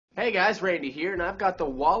Hey guys, Randy here, and I've got the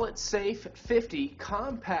Walletsafe 50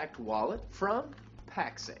 compact wallet from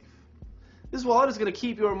Pacsafe. This wallet is going to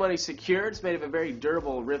keep your money secure. It's made of a very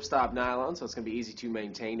durable ripstop nylon, so it's going to be easy to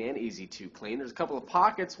maintain and easy to clean. There's a couple of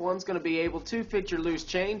pockets. One's going to be able to fit your loose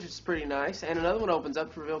change, which is pretty nice, and another one opens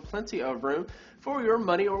up to reveal plenty of room for your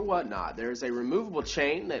money or whatnot. There's a removable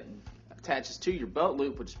chain that attaches to your belt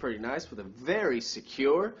loop, which is pretty nice, with a very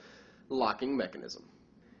secure locking mechanism.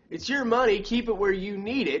 It's your money. Keep it where you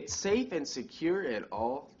need it, safe and secure at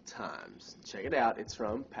all times. Check it out. It's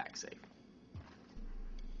from Pacsafe.